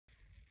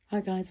Hi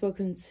guys,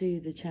 welcome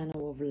to the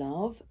channel of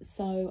love.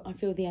 So I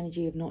feel the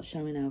energy of not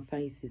showing our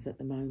faces at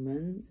the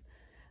moment.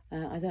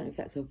 I don't know if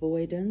that's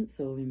avoidance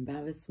or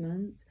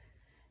embarrassment.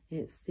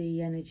 It's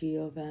the energy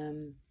of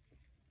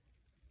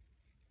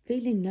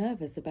feeling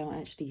nervous about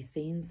actually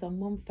seeing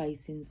someone,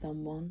 facing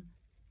someone,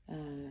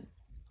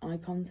 eye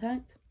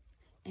contact.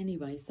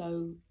 Anyway,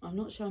 so I'm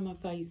not showing my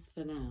face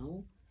for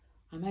now.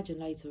 I imagine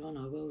later on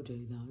I will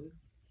do though.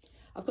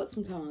 I've got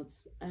some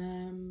cards.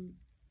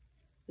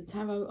 The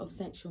Tarot of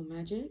Sexual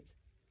Magic.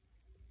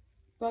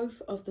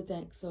 Both of the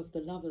decks of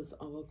the Lovers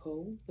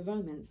Oracle, the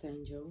Romance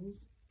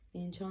Angels, the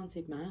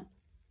Enchanted Map,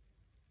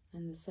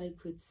 and the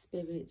Sacred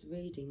Spirit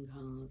reading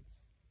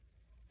cards.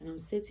 And I'm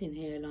sitting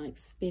here like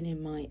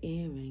spinning my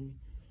earring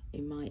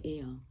in my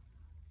ear.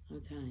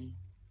 Okay,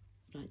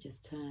 it's like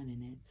just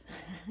turning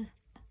it.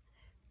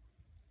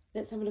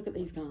 Let's have a look at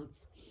these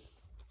cards.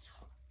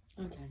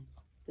 Okay,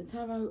 the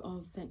Tarot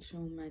of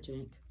Sexual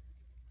Magic.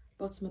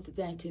 Bottom of the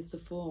deck is the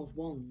Four of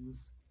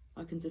Wands.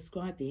 I can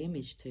describe the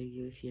image to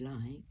you if you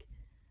like.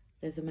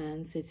 There's a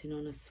man sitting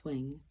on a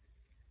swing,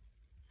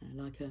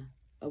 like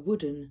a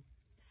wooden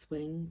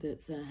swing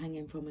that's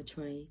hanging from a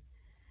tree,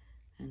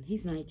 and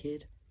he's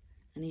naked,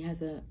 and he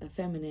has a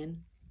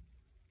feminine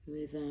who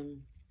is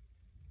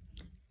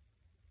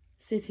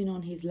sitting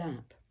on his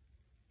lap,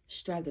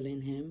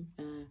 straddling him.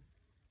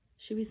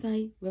 Should we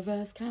say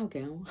reverse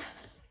cowgirl?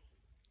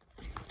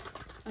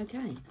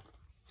 Okay.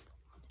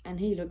 And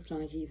he looks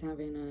like he's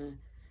having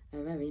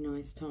a very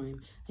nice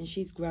time, and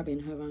she's grabbing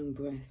her own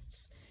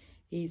breasts.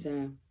 He's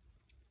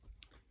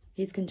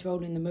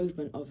controlling the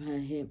movement of her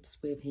hips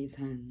with his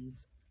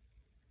hands.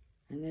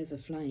 And there's a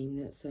flame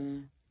that's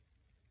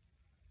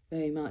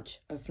very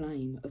much a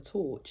flame, a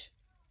torch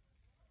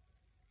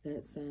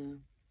that's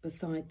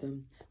beside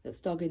them, that's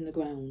dug in the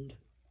ground.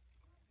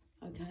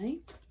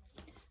 Okay?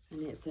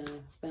 And it's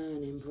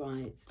burning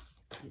bright.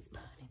 It's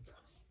burning bright.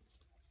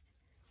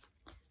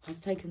 I was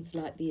taken to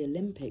like the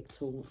Olympic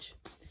torch.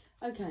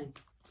 Okay.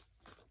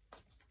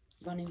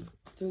 Running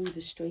through the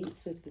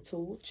streets with the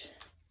torch.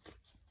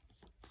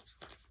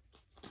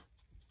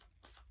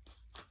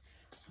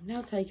 I'm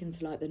now taken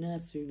to like the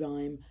nursery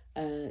rhyme,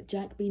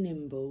 Jack be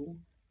nimble,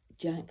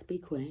 Jack be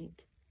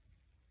quick,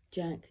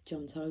 Jack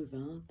jumped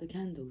over the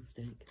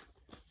candlestick.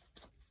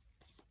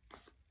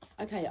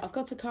 Okay, I've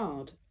got a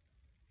card.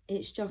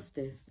 It's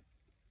Justice.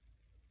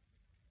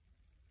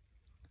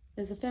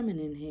 There's a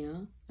feminine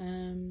here.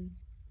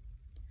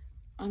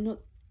 I'm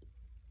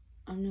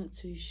not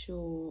too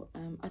sure.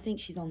 I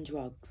think she's on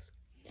drugs.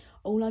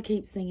 All I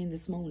keep singing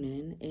this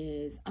morning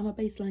is, I'm a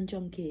baseline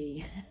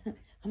junkie.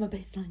 I'm a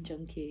baseline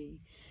junkie.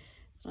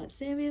 It's like,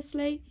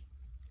 seriously?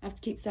 I have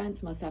to keep saying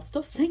to myself,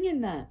 stop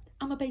singing that.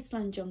 I'm a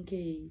baseline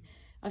junkie.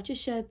 I've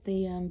just shared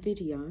the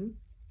video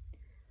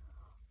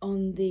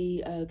on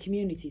the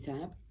community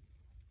tab.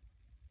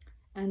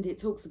 And it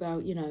talks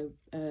about, you know,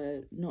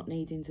 not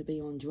needing to be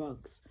on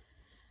drugs.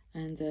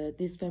 And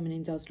this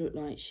feminine does look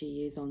like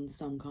she is on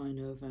some kind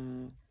of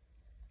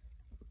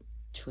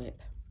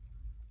trip.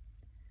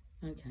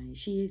 Okay,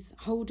 she is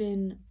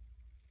holding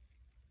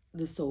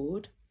the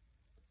sword.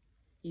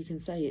 You can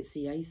say it's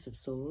the Ace of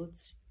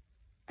Swords,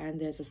 and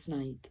there's a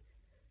snake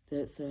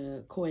that's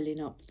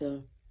coiling up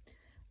the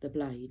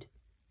blade.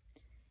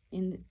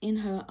 In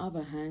her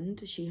other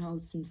hand, she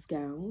holds some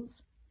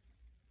scales,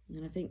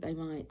 and I think they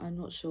might, I'm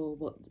not sure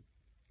what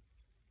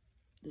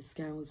the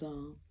scales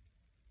are.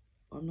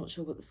 I'm not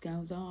sure what the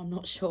scales are. I'm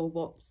not sure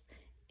what's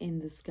in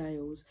the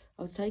scales.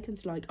 I was taken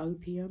to like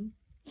opium.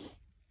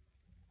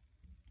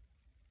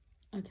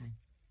 Okay.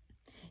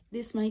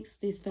 This makes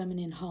this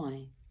feminine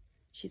high.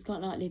 She's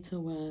got like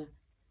little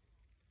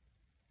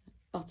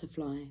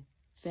butterfly,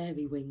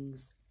 fairy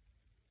wings,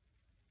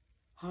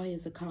 high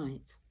as a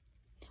kite.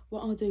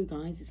 What I'll do,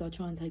 guys, is I'll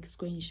try and take a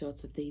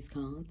screenshot of these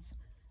cards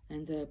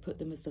and put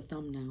them as the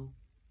thumbnail,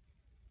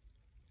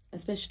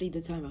 especially the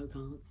tarot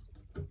cards.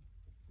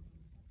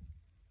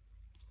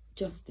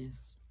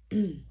 Justice.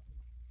 I'd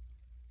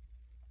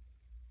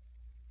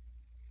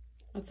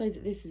say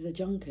that this is a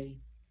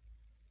junkie.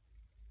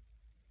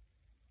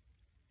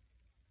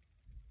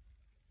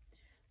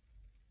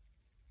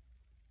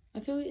 I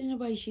feel in a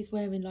way she's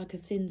wearing like a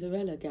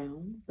Cinderella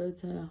gown,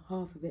 but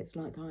half of it's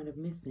like kind of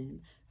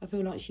missing. I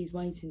feel like she's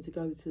waiting to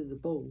go to the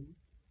ball.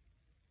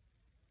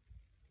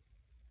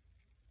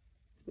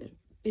 It's a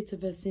bit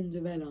of a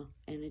Cinderella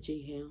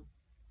energy here.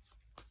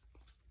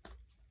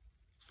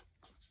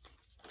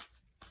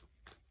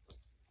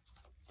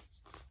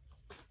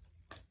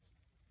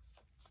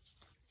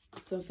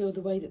 So I feel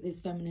the way that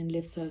this feminine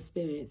lifts her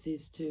spirits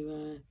is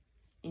to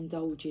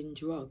indulge in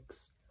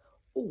drugs.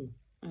 Oh,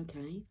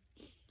 okay.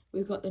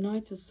 We've got the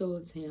Knight of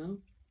Swords here.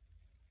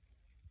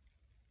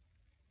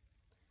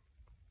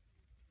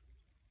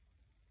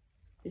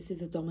 This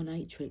is a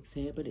dominatrix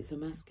here, but it's a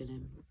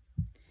masculine.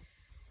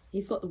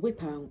 He's got the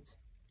whip out.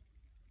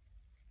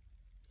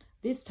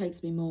 This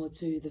takes me more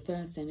to the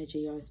first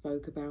energy I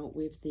spoke about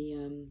with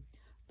the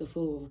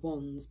Four of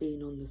Wands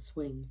being on the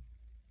swing.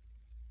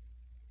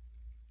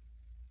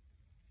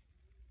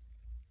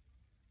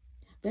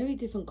 Very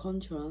different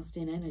contrast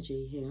in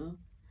energy here,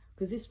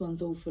 because this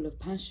one's all full of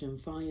passion,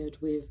 fired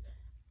with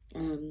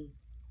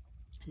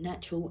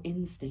natural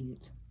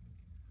instinct.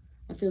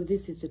 I feel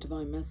this is the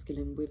divine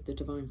masculine with the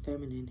divine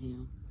feminine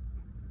here.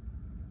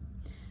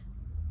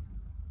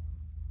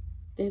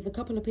 There's a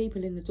couple of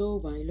people in the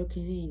doorway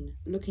looking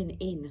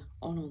in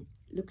on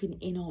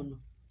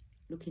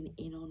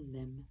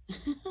them.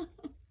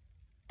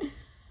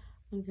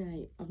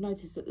 Okay, I've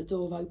noticed that the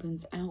door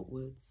opens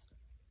outwards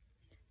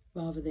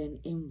rather than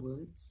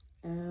inwards.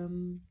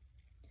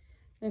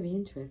 Very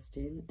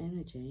interesting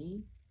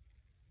energy.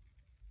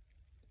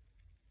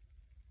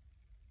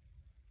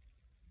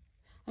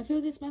 I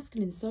feel this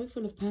masculine is so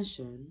full of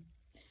passion,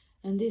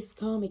 and this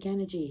karmic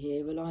energy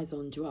here relies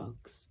on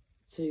drugs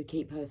to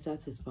keep her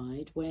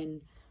satisfied,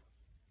 when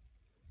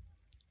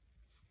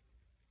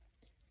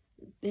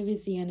there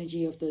is the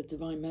energy of the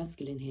divine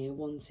masculine here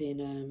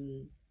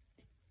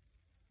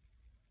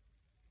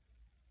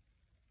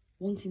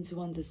wanting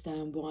to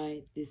understand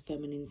why this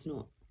feminine's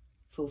not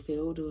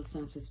fulfilled or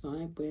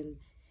satisfied when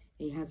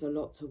he has a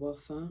lot to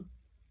offer.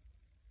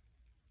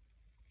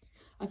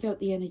 I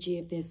felt the energy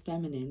of this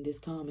feminine, this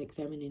karmic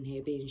feminine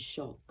here, being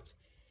shocked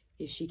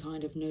if she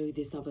kind of knew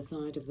this other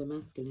side of the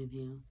masculine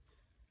here.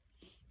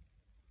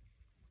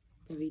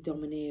 Very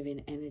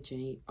domineering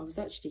energy. I was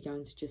actually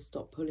going to just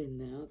stop pulling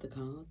there, the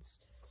cards,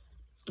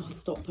 or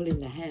stop pulling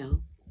the hair.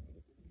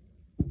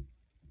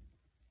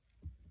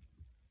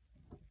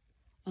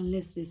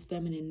 Unless this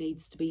feminine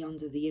needs to be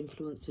under the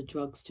influence of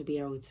drugs to be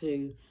able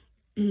to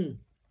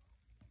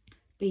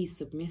be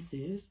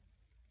submissive.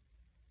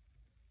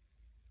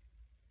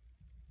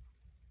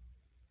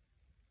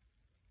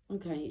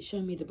 Okay,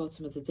 show me the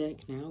bottom of the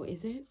deck now,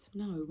 is it?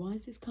 No, why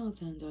is this card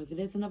turned over?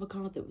 There's another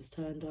card that was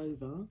turned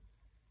over.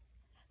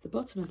 The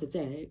bottom of the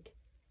deck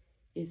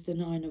is the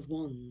Nine of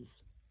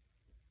Wands.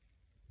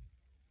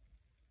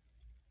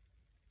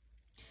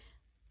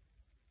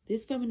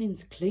 This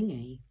feminine's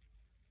clingy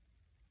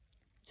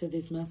to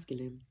this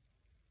masculine.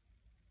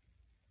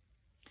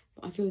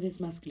 But I feel this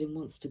masculine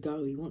wants to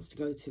go. He wants to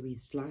go to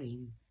his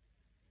flame.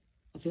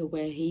 I feel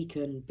where he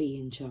can be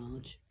in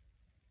charge.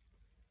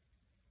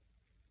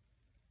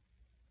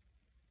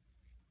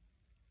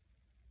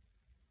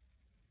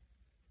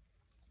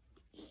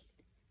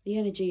 The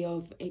energy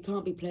of it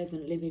can't be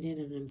pleasant living in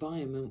an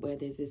environment where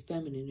there's this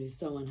feminine who's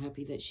so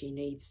unhappy that she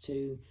needs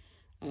to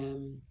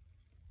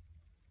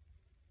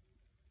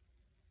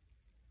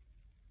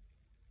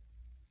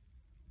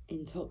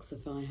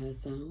intoxify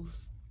herself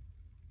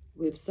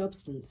with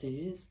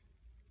substances,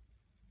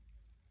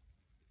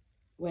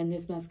 when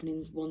this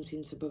masculine's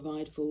wanting to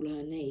provide for all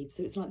her needs.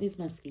 So it's like this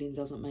masculine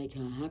doesn't make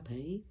her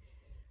happy.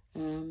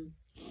 The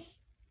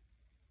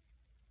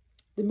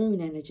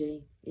moon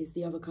energy is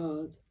the other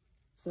card.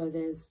 So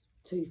there's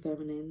two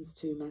feminines,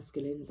 two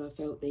masculines. I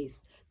felt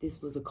this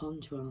was a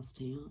contrast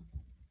here.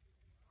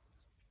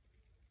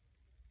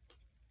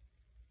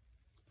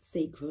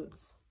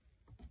 Secrets.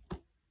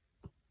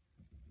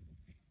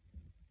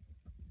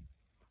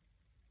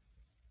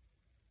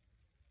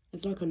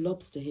 It's like a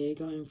lobster here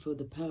going for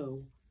the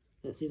pearl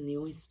that's in the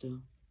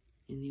oyster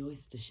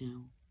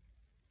shell.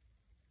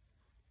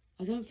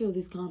 I don't feel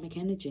this karmic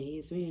energy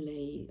is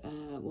really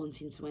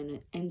wanting to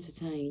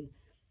entertain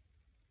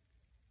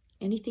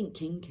anything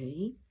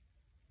kinky.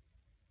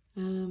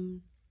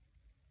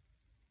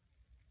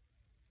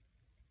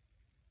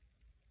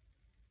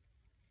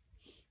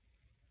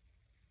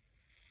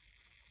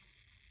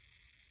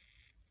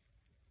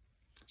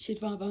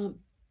 She'd rather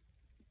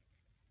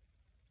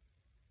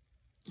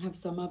have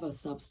some other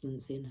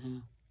substance in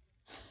her.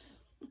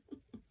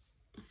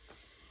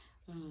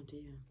 Oh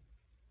dear.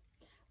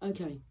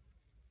 Okay.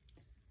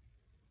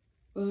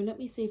 Well, let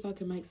me see if I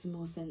can make some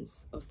more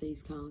sense of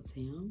these cards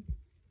here.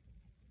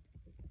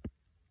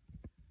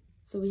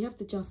 So we have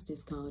the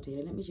Justice card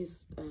here. Let me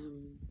just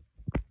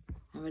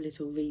have a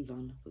little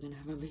rerun. We're going to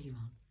have a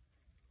rerun.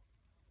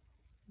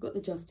 I've got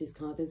the Justice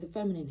card. There's a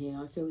feminine here.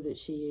 I feel that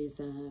she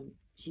is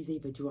she's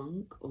either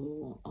drunk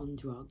or on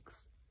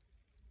drugs.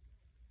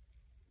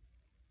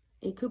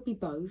 It could be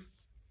both.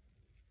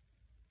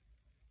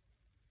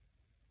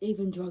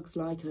 Even drugs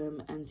like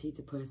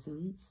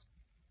antidepressants.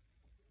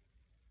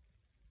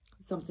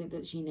 Something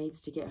that she needs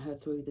to get her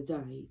through the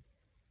day.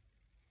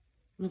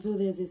 And I feel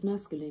there's this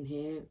masculine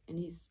here, and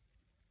he's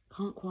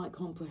can't quite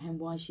comprehend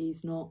why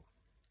she's not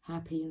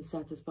happy and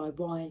satisfied,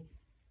 why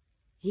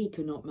he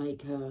cannot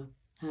make her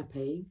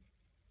happy,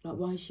 like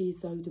why she's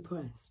so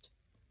depressed.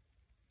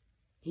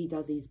 He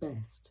does his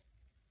best.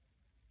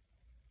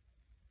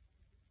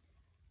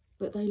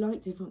 But they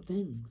like different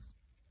things.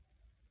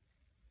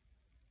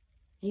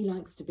 He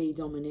likes to be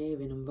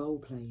domineering and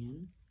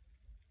role-playing.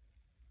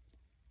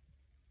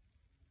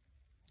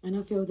 And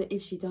I feel that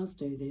if she does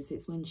do this,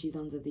 it's when she's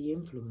under the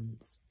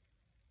influence.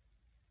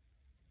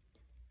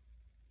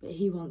 But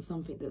he wants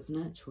something that's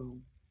natural,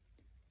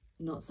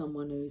 not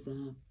someone who's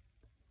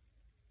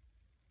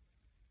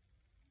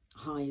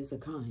high as a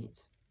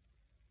kite.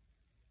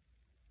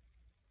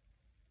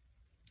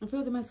 I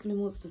feel the masculine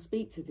wants to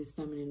speak to this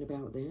feminine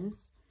about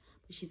this,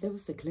 but she's ever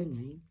so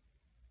clingy.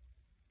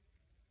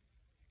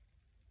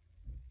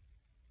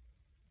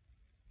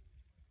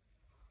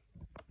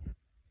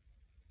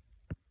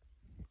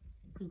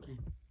 Okay,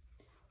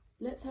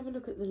 let's have a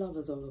look at the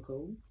Lover's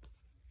Oracle.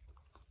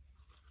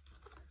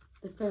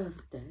 The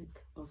first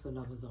deck of the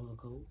Lover's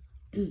Oracle.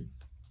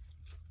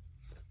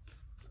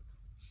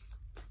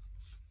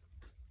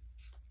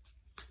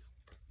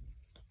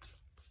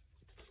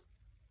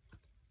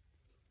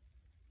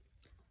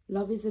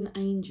 Love is an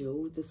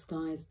angel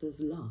disguised as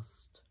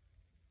lust.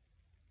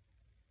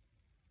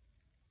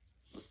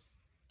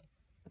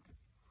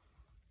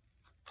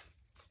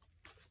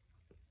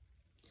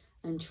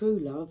 And true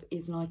love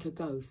is like a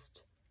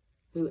ghost,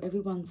 who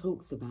everyone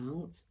talks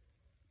about,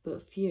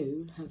 but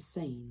few have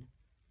seen.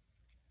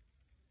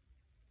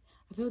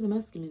 I feel the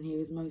masculine here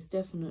is most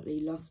definitely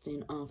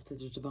lusting after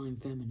the divine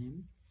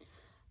feminine.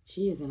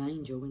 She is an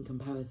angel in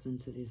comparison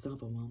to this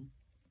other one.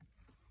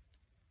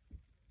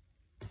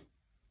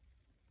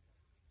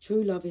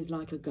 True love is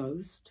like a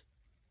ghost.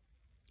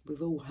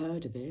 We've all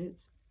heard of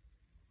it.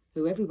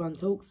 Who everyone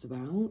talks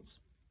about,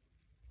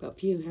 but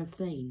few have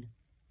seen.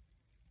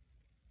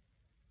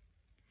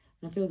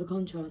 And I feel the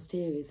contrast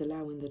here is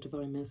allowing the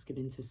divine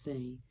masculine to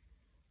see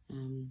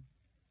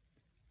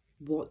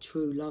what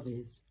true love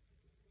is.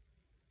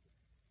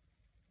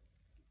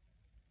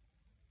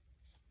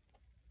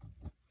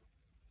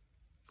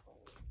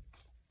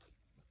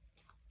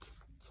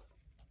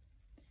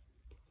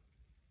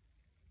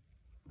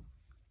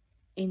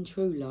 In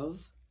true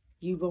love,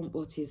 you want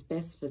what is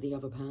best for the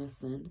other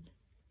person.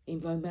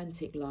 In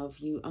romantic love,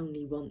 you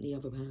only want the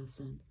other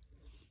person.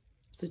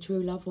 So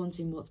true love,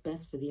 wanting what's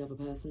best for the other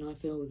person, I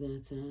feel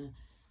that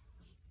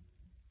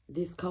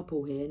this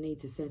couple here need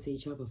to set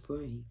each other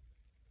free.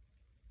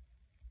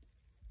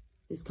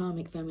 This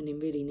karmic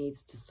feminine really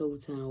needs to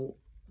sort out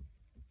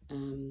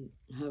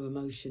her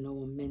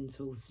emotional and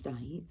mental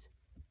state.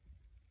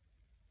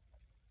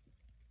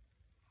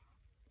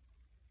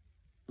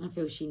 I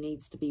feel she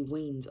needs to be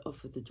weaned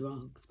off of the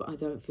drugs, but I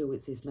don't feel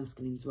it's this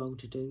masculine's role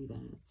to do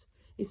that.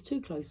 It's too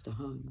close to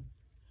home.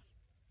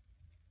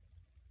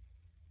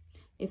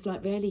 It's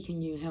like rarely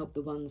can you help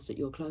the ones that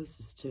you're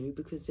closest to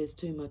because there's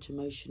too much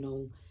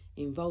emotional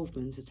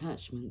involvement,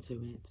 attachment to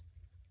it.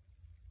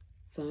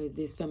 So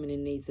this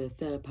feminine needs a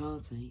third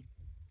party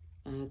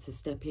to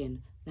step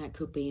in. That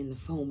could be in the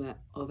form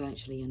of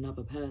actually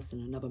another person,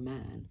 another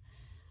man.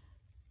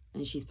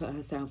 And she's put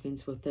herself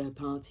into a third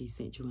party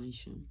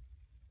situation.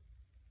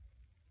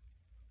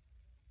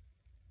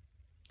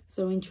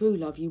 So in true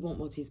love, you want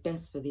what is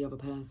best for the other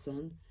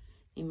person.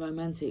 In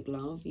romantic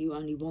love, you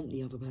only want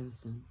the other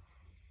person.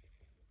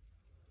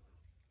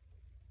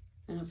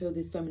 And I feel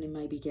this feminine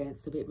maybe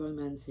gets a bit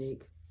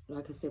romantic,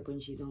 like I said, when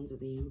she's under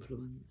the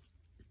influence.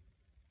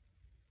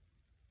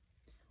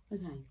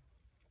 Okay,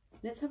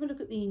 let's have a look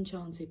at the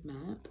enchanted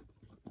map.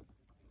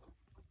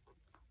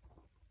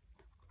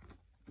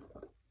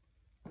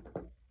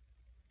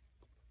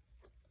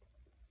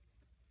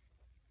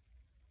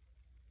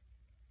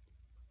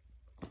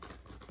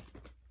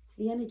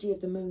 The energy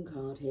of the moon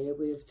card here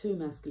with two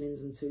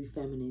masculines and two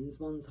feminines.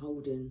 One's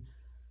holding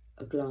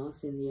a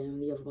glass in the air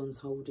and the other one's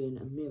holding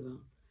a mirror.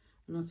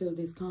 And I feel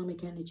this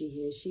karmic energy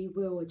here, she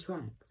will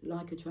attract,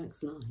 like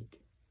attracts like.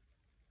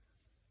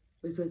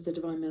 Because the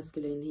divine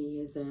masculine, he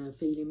is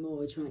feeling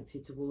more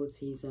attracted towards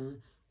his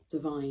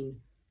divine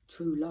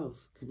true love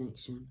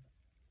connection.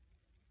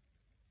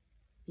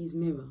 His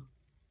mirror.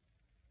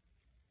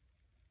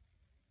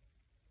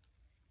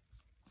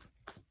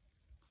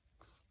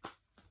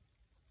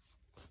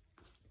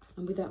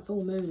 And with that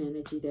full moon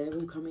energy there,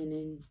 all coming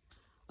in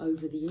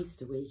over the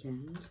Easter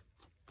weekend,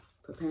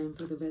 preparing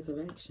for the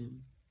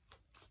resurrection.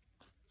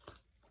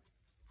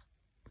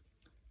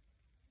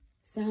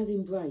 Sad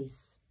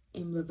Embrace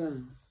in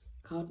reverse,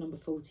 card number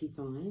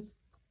 45.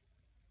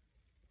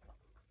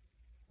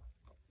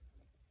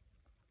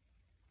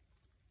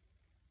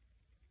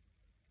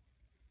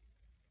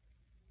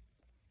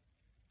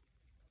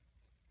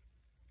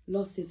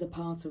 Loss is a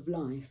part of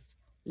life.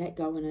 Let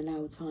go and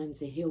allow time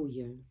to heal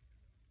you.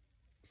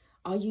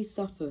 Are you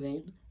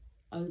suffering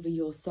over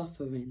your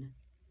suffering?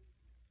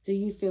 Do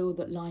you feel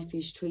that life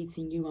is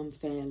treating you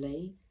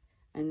unfairly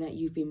and that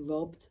you've been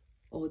robbed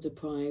or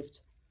deprived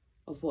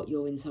of what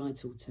you're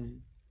entitled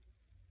to?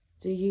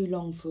 Do you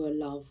long for a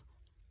love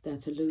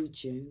that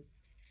eludes you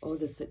or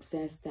the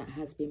success that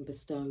has been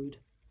bestowed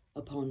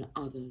upon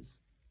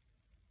others?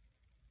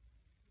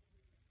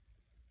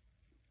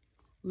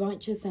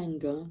 Righteous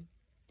anger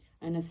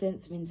and a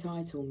sense of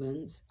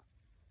entitlement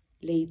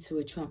lead to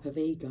a trap of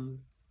ego.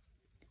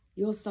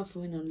 Your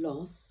suffering and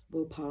loss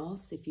will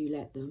pass if you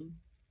let them.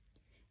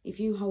 If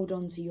you hold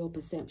on to your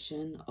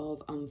perception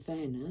of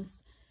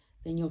unfairness,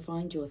 then you'll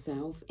find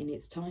yourself in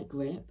its tight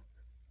grip,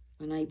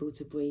 unable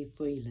to breathe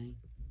freely.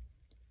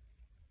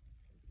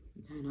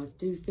 Okay, and I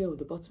do feel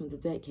the bottom of the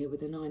deck here with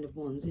the Nine of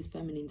Wands, this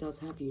feminine does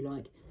have you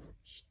like,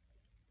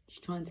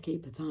 she's trying to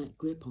keep a tight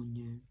grip on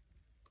you.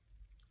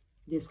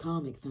 This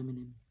karmic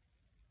feminine.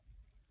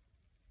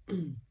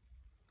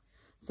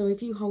 So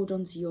if you hold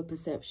on to your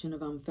perception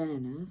of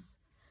unfairness,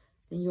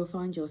 then you'll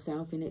find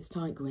yourself in its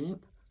tight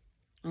grip,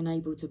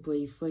 unable to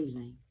breathe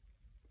freely.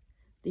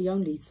 The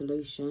only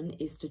solution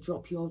is to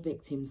drop your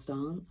victim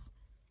stance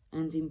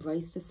and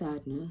embrace the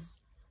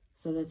sadness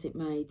so that it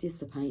may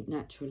dissipate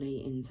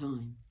naturally in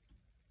time.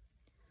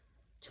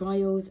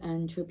 Trials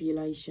and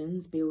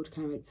tribulations build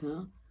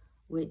character,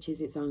 which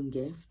is its own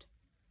gift.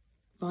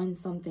 Find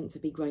something to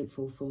be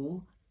grateful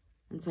for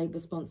and take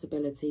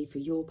responsibility for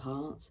your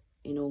part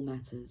in all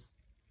matters.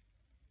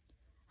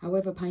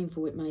 However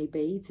painful it may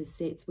be to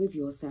sit with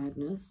your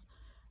sadness,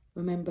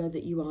 remember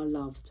that you are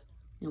loved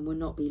and will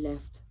not be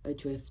left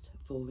adrift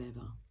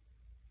forever.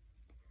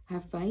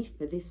 Have faith,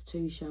 for this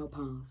too shall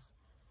pass.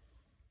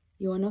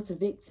 You are not a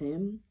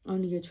victim,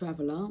 only a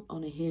traveller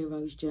on a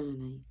hero's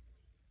journey.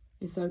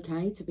 It's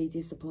okay to be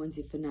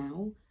disappointed for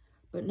now,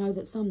 but know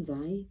that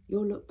someday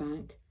you'll look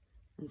back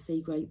and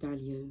see great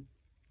value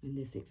in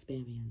this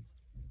experience.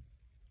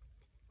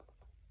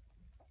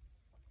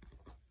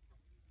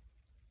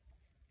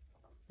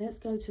 Let's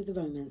go to the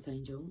romance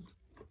angels.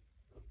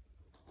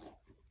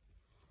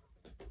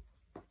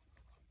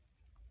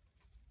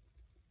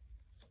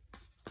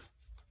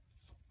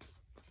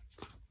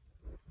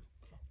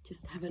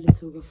 Just have a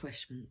little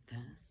refreshment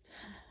first.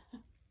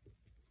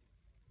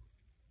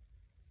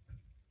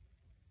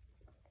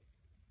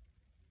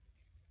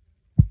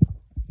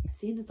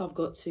 Seeing as I've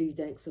got 2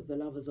 decks of the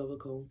Lover's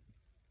Oracle,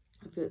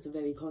 I feel it's a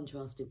very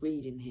contrasted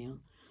reading here,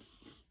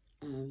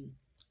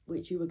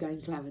 which you will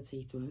gain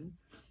clarity through.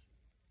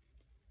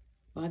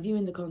 By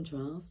viewing the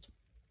contrast,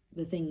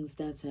 the things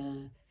that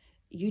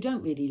you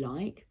don't really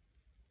like,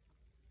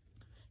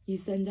 you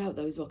send out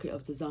those rocket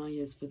of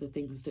desires for the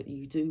things that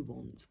you do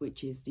want,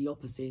 which is the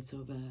opposite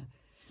of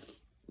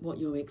what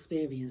you're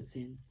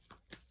experiencing.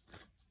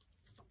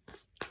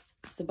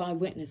 So by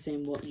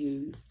witnessing what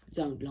you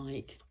don't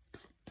like,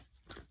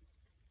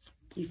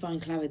 you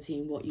find clarity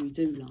in what you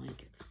do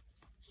like.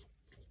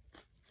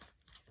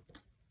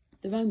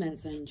 The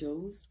romance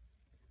angels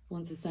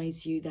want to say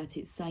to you that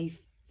it's safe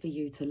for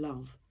you to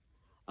love.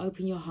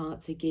 Open your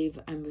heart to give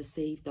and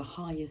receive the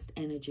highest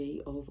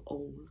energy of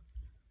all.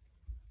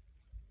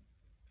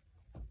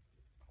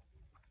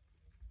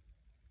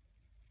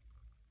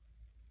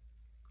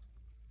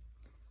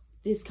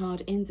 This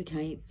card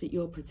indicates that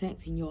you're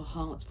protecting your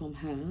heart from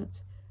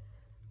hurt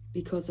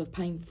because of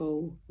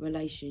painful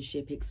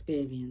relationship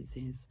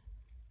experiences.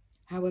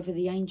 However,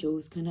 the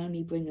angels can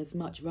only bring as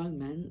much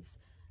romance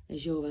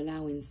as you'll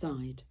allow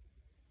inside.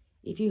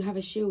 If you have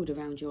a shield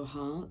around your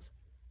heart,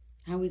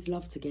 how is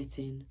love to get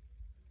in?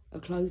 A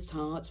closed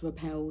heart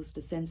repels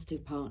the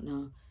sensitive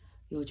partner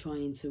you're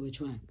trying to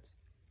attract.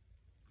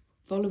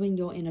 Following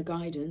your inner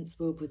guidance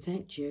will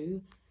protect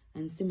you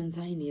and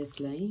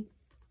simultaneously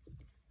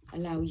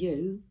allow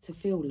you to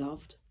feel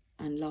loved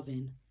and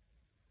loving.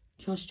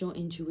 Trust your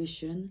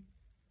intuition.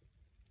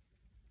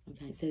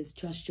 Okay, it says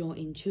trust your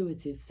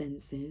intuitive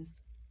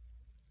senses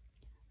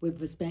with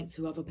respect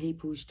to other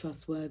people's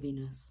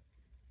trustworthiness,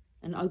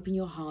 and open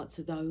your heart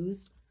to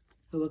those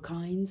who are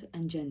kind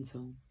and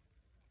gentle.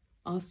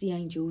 Ask the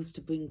angels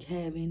to bring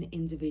caring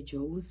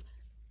individuals,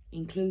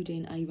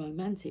 including a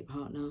romantic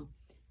partner,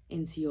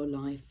 into your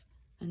life,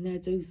 and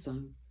they'll do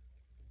so,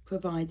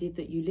 provided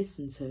that you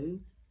listen to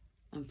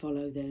and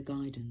follow their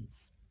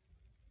guidance.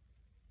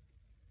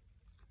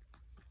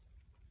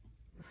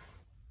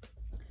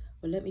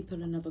 Well, let me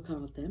pull another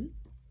card then.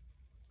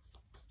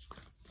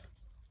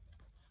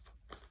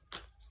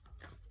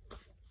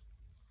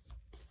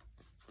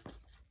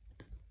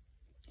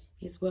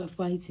 It's worth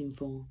waiting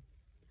for.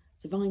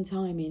 Divine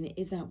timing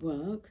is at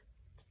work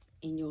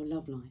in your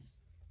love life.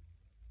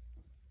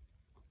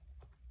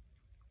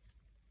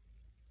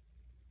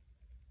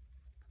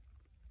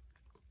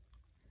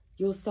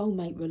 Your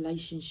soulmate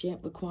relationship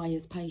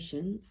requires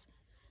patience,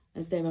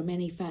 as there are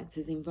many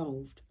factors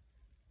involved.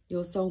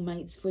 Your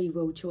soulmate's free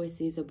will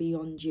choices are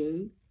beyond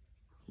you.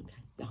 Okay,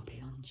 they're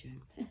beyond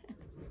you.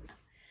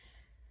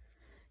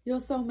 Your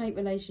soulmate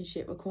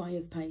relationship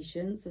requires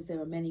patience, as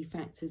there are many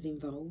factors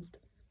involved.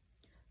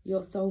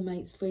 Your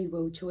soulmate's free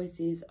will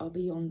choices are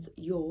beyond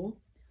your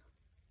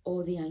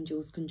or the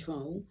angel's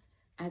control,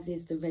 as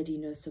is the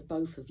readiness of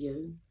both of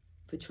you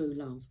for true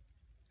love.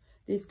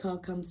 This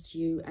card comes to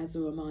you as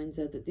a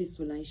reminder that this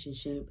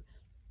relationship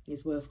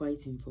is worth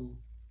waiting for.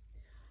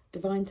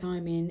 Divine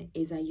timing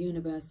is a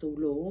universal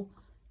law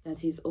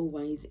that is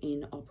always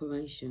in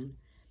operation.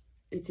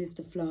 It is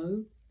the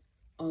flow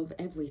of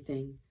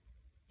everything.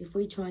 If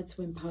we try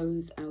to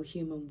impose our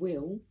human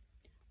will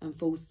and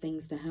force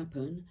things to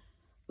happen,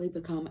 we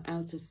become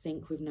out of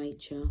sync with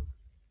nature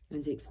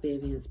and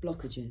experience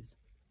blockages.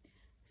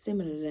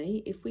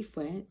 Similarly, if we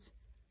fret,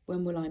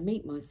 when will I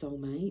meet my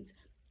soulmate,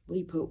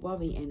 we put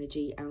worry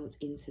energy out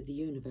into the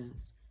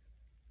universe.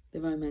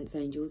 The romance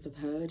angels have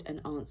heard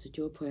and answered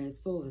your prayers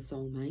for a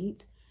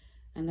soulmate,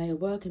 and they are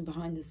working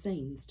behind the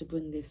scenes to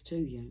bring this to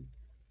you.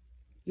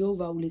 Your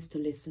role is to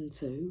listen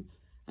to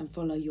and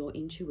follow your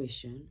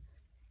intuition,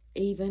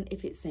 even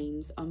if it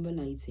seems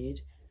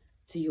unrelated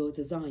to your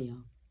desire.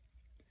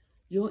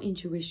 Your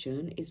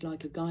intuition is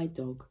like a guide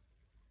dog,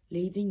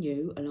 leading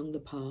you along the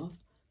path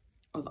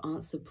of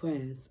answered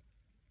prayers.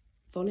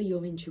 Follow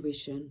your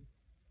intuition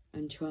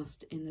and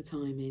trust in the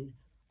timing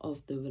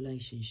of the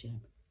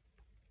relationship.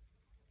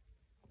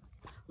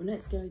 Well,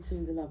 let's go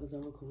to the Lover's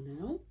Oracle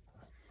now.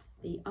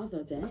 The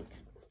other deck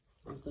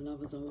of the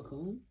Lover's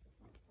Oracle.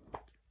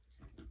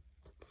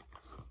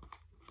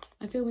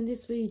 I feel in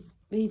this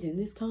reading,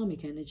 this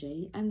karmic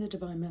energy and the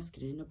Divine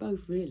Masculine are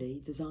both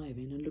really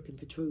desiring and looking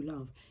for true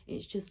love.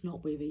 It's just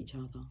not with each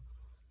other.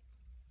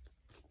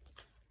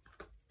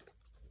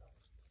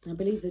 I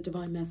believe the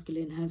Divine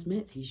Masculine has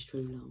met his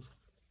true love.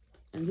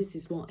 And this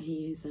is what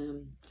he is,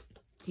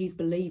 he's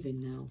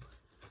believing now.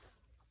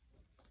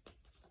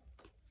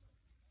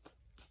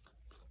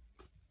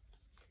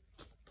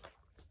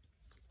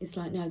 It's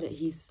like now that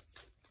he's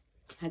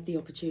had the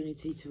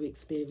opportunity to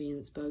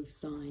experience both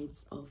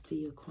sides of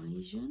the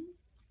equation.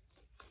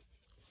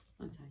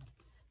 Okay,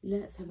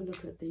 let's have a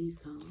look at these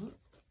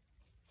cards.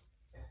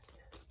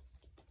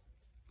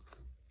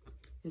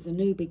 There's a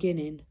new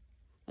beginning.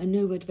 A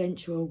new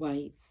adventure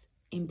awaits.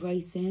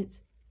 Embrace it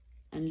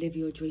and live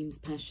your dreams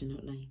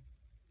passionately.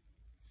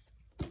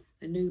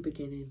 A new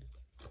beginning.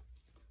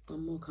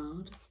 One more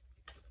card.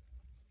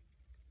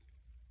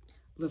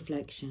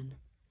 Reflection.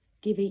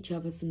 Give each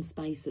other some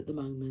space at the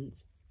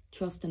moment.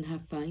 Trust and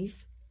have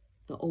faith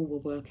that all will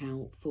work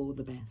out for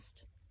the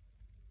best.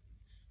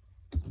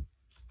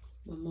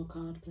 One more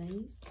card,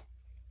 please.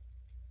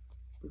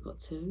 We've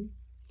got two.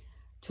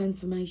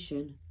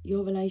 Transformation.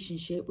 Your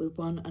relationship with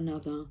one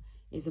another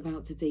is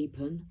about to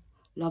deepen.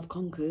 Love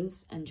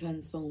conquers and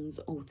transforms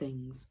all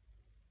things.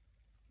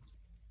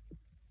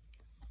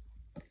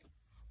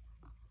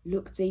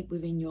 Look deep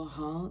within your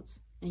heart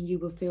and you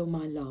will feel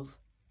my love.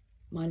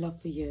 My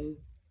love for you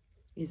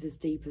is as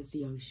deep as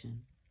the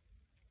ocean.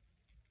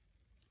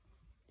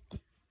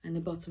 And the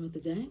bottom of the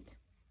deck.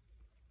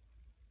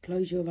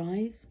 Close your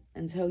eyes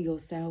and tell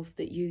yourself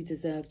that you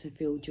deserve to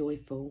feel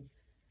joyful.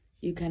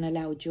 You can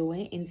allow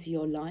joy into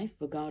your life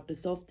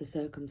regardless of the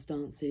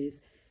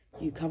circumstances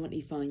you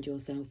currently find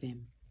yourself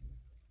in.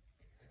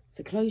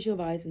 So close your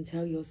eyes and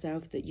tell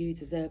yourself that you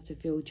deserve to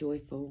feel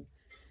joyful.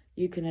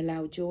 You can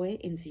allow joy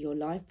into your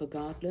life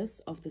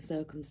regardless of the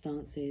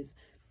circumstances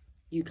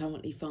you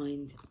currently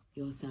find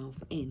yourself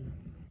in.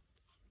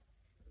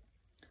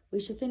 We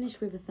should finish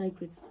with a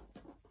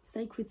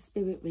sacred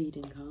spirit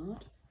reading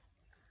card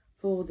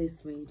for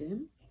this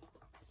reading.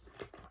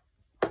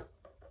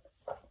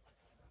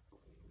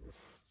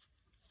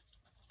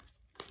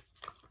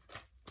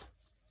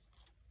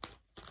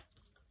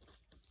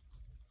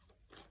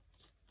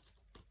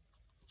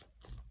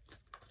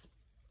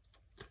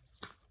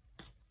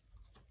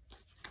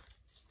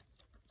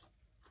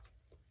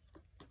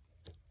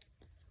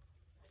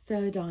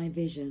 Third Eye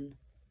Vision.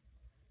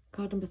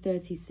 Card number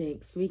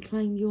 36.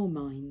 Reclaim your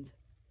mind.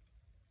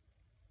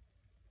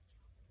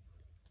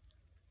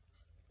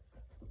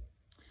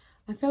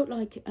 I felt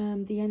like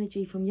the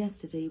energy from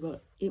yesterday, well,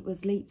 it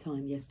was leap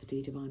time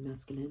yesterday, Divine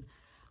Masculine,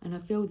 and I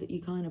feel that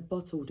you kind of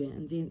bottled it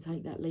and didn't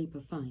take that leap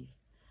of faith.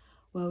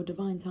 Well,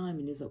 divine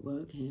timing is at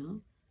work here.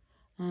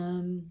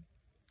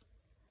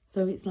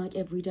 So it's like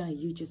every day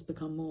you just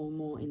become more and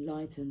more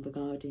enlightened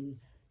regarding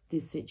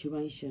this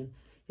situation.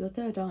 Your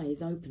third eye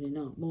is opening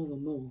up more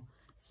and more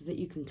so that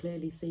you can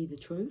clearly see the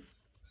truth.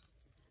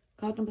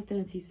 Card number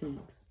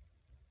 36.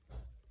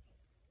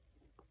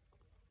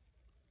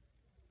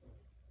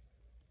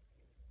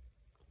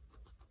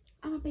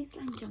 I'm a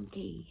baseline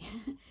junkie.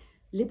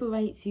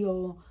 Liberate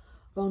your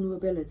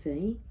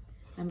vulnerability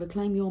and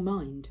reclaim your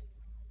mind.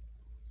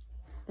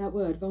 That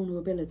word,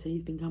 vulnerability,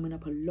 has been coming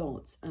up a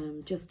lot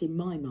just in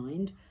my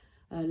mind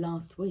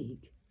last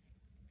week.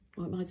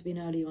 Or it might have been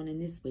earlier on in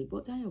this week.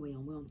 What day are we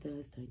on? We're on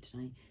Thursday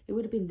today. It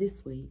would have been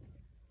this week.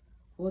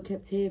 All I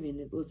kept hearing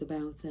it was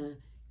about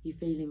you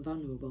feeling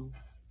vulnerable.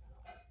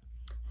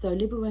 So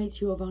liberate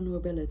your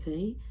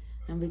vulnerability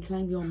and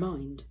reclaim your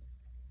mind.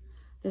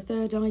 The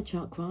third eye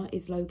chakra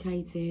is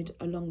located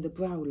along the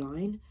brow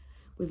line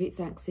with its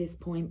axis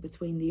point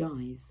between the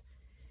eyes.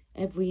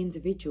 Every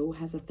individual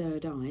has a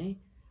third eye,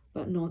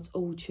 but not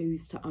all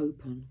choose to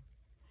open.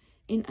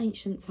 In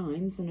ancient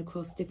times and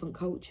across different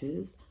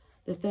cultures,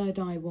 the third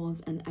eye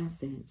was an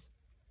asset.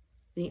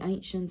 The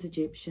ancient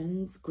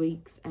Egyptians,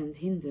 Greeks and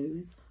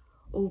Hindus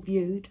all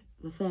viewed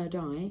the third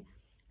eye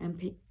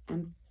and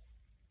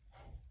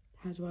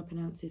how do I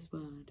pronounce this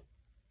word?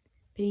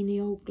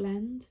 Pineal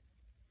gland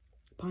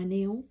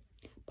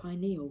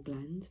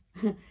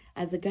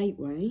as a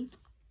gateway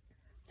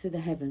to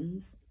the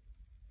heavens,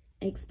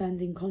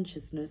 expanding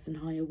consciousness and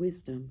higher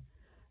wisdom.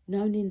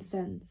 Known in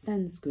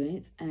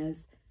Sanskrit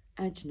as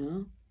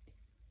ajna,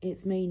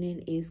 its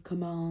meaning is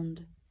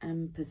command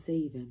and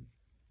perceiving.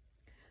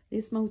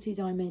 This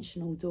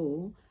multi-dimensional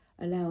door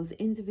allows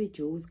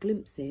individuals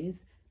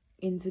glimpses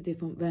into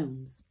different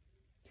realms.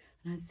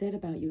 And I said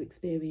about you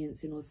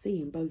experiencing or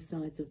seeing both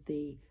sides of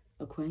the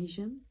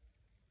equation.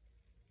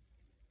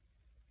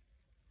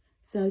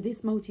 So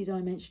this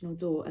multi-dimensional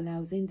door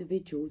allows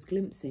individuals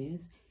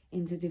glimpses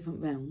into different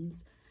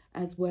realms,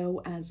 as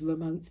well as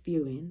remote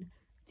viewing,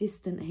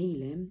 distant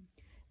healing,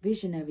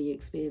 visionary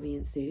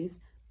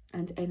experiences,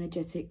 and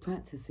energetic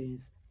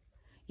practices.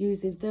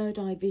 Using third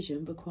eye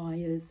vision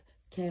requires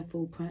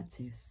careful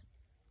practice.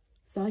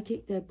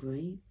 Psychic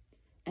debris,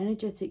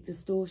 energetic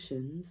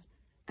distortions,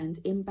 and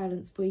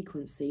imbalanced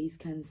frequencies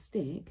can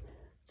stick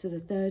to the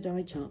third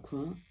eye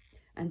chakra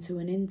and to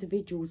an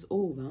individual's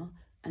aura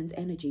and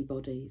energy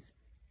bodies.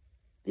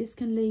 This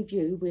can leave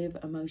you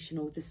with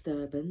emotional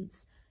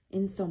disturbance,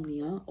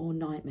 insomnia or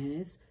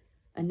nightmares,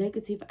 a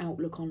negative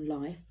outlook on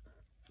life,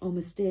 or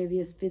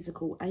mysterious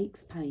physical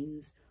aches,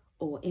 pains,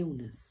 or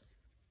illness.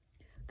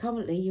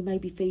 Currently, you may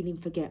be feeling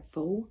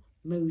forgetful,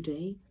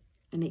 moody,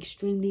 and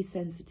extremely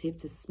sensitive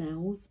to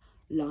smells,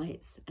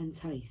 lights, and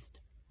taste.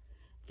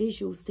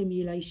 Visual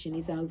stimulation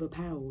is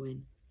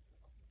overpowering.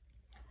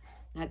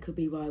 That could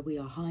be why we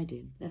are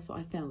hiding. That's what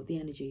I felt, the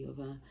energy of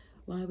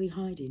why are we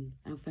hiding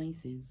our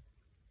faces?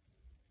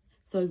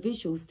 So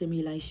visual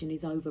stimulation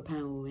is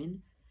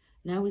overpowering.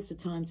 Now is the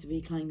time to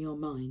reclaim your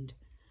mind.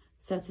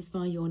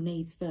 Satisfy your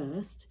needs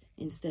first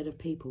instead of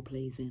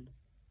people-pleasing.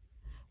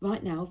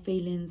 Right now,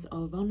 feelings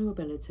of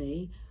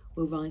vulnerability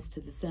will rise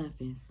to the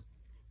surface.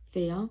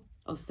 Fear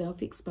of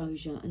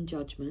self-exposure and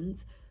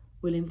judgment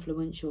will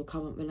influence your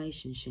current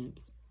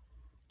relationships.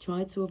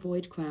 Try to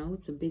avoid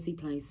crowds and busy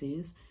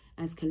places,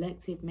 as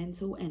collective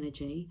mental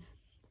energy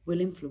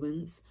will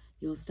influence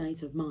your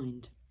state of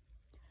mind.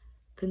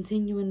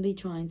 Continually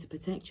trying to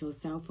protect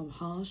yourself from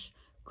harsh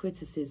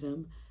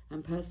criticism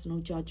and personal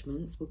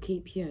judgments will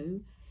keep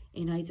you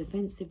in a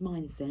defensive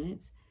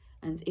mindset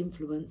and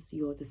influence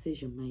your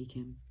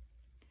decision-making.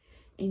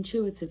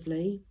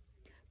 Intuitively,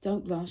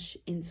 don't rush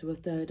into a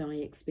third eye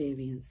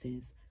experience.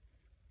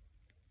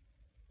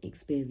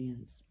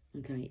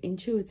 Okay,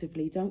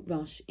 intuitively, don't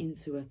rush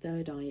into a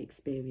third eye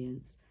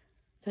experience.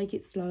 Take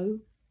it slow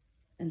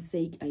and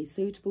seek a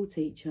suitable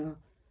teacher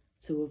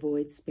to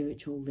avoid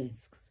spiritual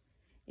risks.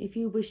 If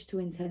you wish to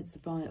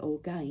intensify or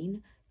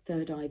gain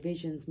third eye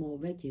visions more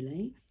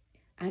regularly,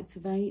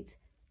 activate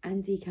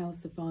and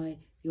decalcify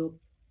your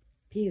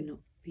pineal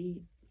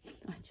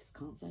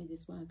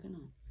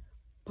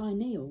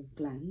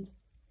gland.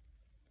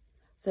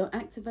 So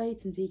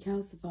activate and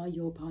decalcify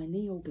your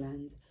pineal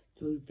gland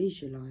through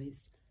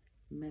visualized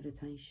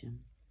meditation.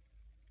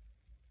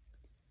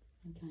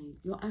 Okay,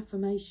 your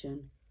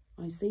affirmation: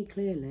 I see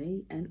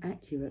clearly and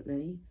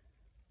accurately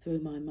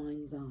through my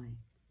mind's eye.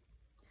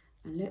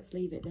 And let's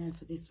leave it there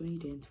for this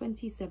reading.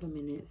 27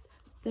 minutes,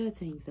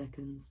 13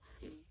 seconds.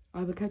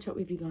 I will catch up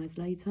with you guys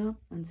later.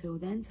 Until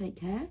then, take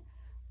care.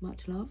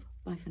 Much love.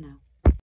 Bye for now.